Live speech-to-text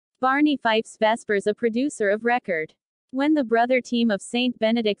Barney Fife'S Vespers, a producer of record. When the brother team of St.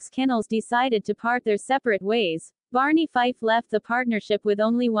 Benedict's Kennels decided to part their separate ways, Barney Fife left the partnership with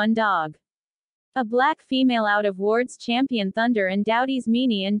only one dog. A black female out of Ward's Champion Thunder and Dowdy's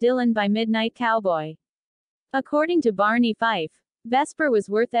Meanie and Dylan by Midnight Cowboy. According to Barney Fife, Vesper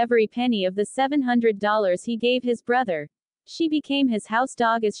was worth every penny of the $700 he gave his brother. She became his house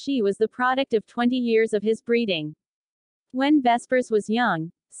dog as she was the product of 20 years of his breeding. When Vespers was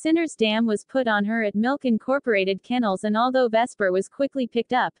young, Sinner's Dam was put on her at Milk Incorporated Kennels, and although Vesper was quickly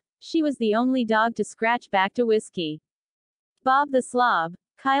picked up, she was the only dog to scratch back to whiskey. Bob the Slob,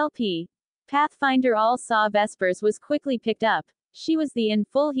 Kyle P. Pathfinder all saw Vespers was quickly picked up. She was in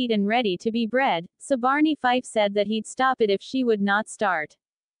full heat and ready to be bred, so Barney Fife said that he'd stop it if she would not start.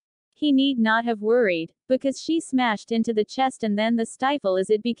 He need not have worried, because she smashed into the chest and then the stifle as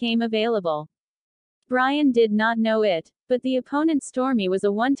it became available. Brian did not know it, but the opponent Stormy was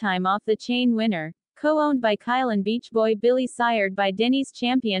a one-time off-the-chain winner, co-owned by Kyle and Beach Boy Billy, sired by Denny's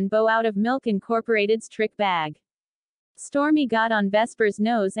Champion Beau out of Milk Incorporated's trick bag. Stormy got on Vesper's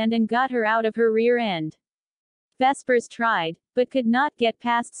nose and got her out of her rear end. Vespers tried, but could not get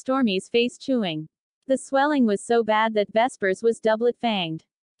past Stormy's face chewing. The swelling was so bad that Vespers was doublet fanged.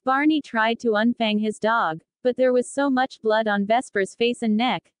 Barney tried to unfang his dog, but there was so much blood on Vesper's face and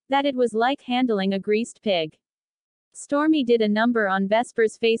neck, that it was like handling a greased pig. Stormy did a number on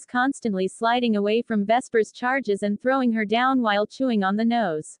Vesper's face, constantly sliding away from Vesper's charges and throwing her down while chewing on the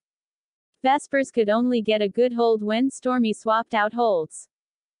nose. Vespers could only get a good hold when Stormy swapped out holds.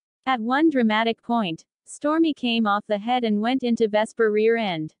 At one dramatic point, Stormy came off the head and went into Vesper's rear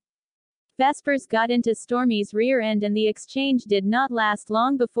end. Vespers got into Stormy's rear end and the exchange did not last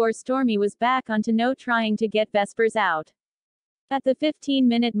long before Stormy was back onto no trying to get Vespers out. At the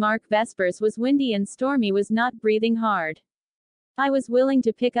 15-minute mark, Vespers was windy and Stormy was not breathing hard. I was willing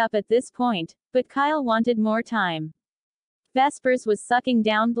to pick up at this point, but Kyle wanted more time. Vespers was sucking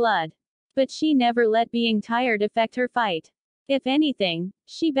down blood. But she never let being tired affect her fight. If anything,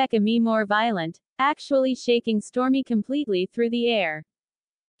 she became more violent, actually shaking Stormy completely through the air.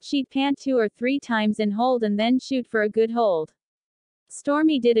 She'd pant 2 or 3 times in hold and then shoot for a good hold.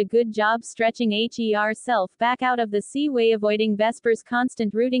 Stormy did a good job stretching herself back out of the sea way, avoiding Vesper's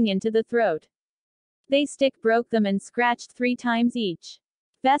constant rooting into the throat. They stick broke them and scratched 3 times each.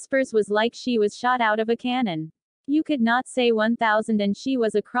 Vespers was like she was shot out of a cannon. You could not say 1,000 and she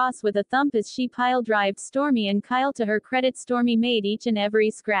was across with a thump as she pile-drived Stormy, and Kyle, to her credit, Stormy made each and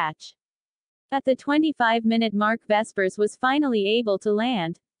every scratch. At the 25-minute mark, Vespers was finally able to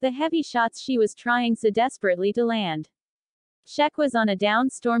land the heavy shots she was trying so desperately to land. Sheck was on a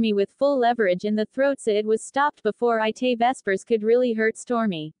down Stormy with full leverage in the throat, so it was stopped before Vespers could really hurt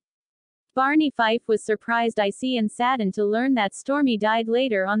Stormy. Barney Fife was surprised and saddened to learn that Stormy died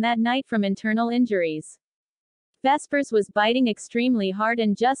later on that night from internal injuries. Vespers was biting extremely hard,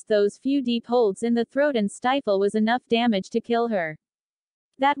 and just those few deep holds in the throat and stifle was enough damage to kill her.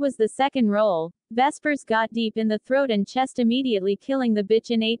 That was the second roll. Vespers got deep in the throat and chest, immediately killing the bitch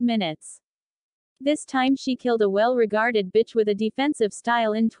in 8 minutes. This time she killed a well-regarded bitch with a defensive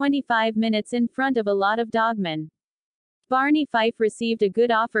style in 25 minutes in front of a lot of dogmen. Barney Fife received a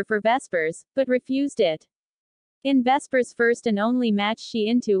good offer for Vespers, but refused it. In Vespers' first and only match she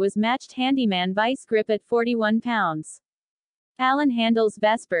into was matched handyman Vice Grip at 41 pounds. Alan handles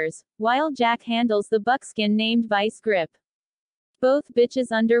Vespers, while Jack handles the buckskin named Vice Grip. Both bitches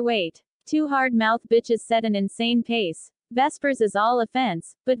underweight. 2 hard-mouth bitches set an insane pace. Vespers is all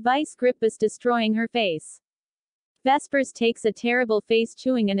offense, but Vice Grip is destroying her face. Vespers takes a terrible face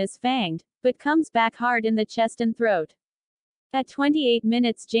chewing and is fanged, but comes back hard in the chest and throat. At 28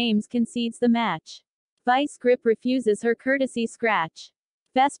 minutes James concedes the match. Vice Grip refuses her courtesy scratch.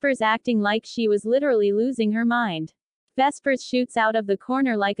 Vespers acting like she was literally losing her mind. Vespers shoots out of the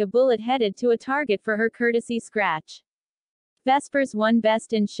corner like a bullet headed to a target for her courtesy scratch. Vespers won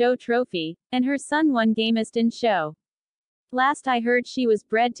Best in Show trophy, and her son won Gamest in Show. Last I heard she was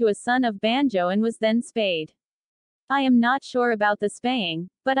bred to a son of Banjo and was then spayed. I am not sure about the spaying,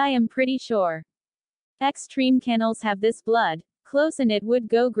 but I am pretty sure. Extreme Kennels have this blood. Close, and it would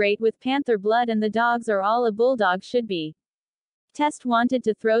go great with Panther blood, and the dogs are all a bulldog should be. Test wanted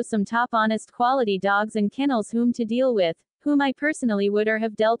to throw some top honest quality dogs and kennels whom to deal with, whom I personally would or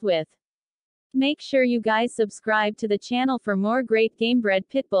have dealt with. Make sure you guys subscribe to the channel for more great Gamebred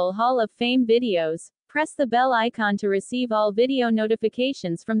Pitbull Hall of Fame videos. Press the bell icon to receive all video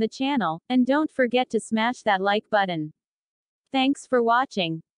notifications from the channel, and don't forget to smash that like button. Thanks for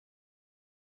watching.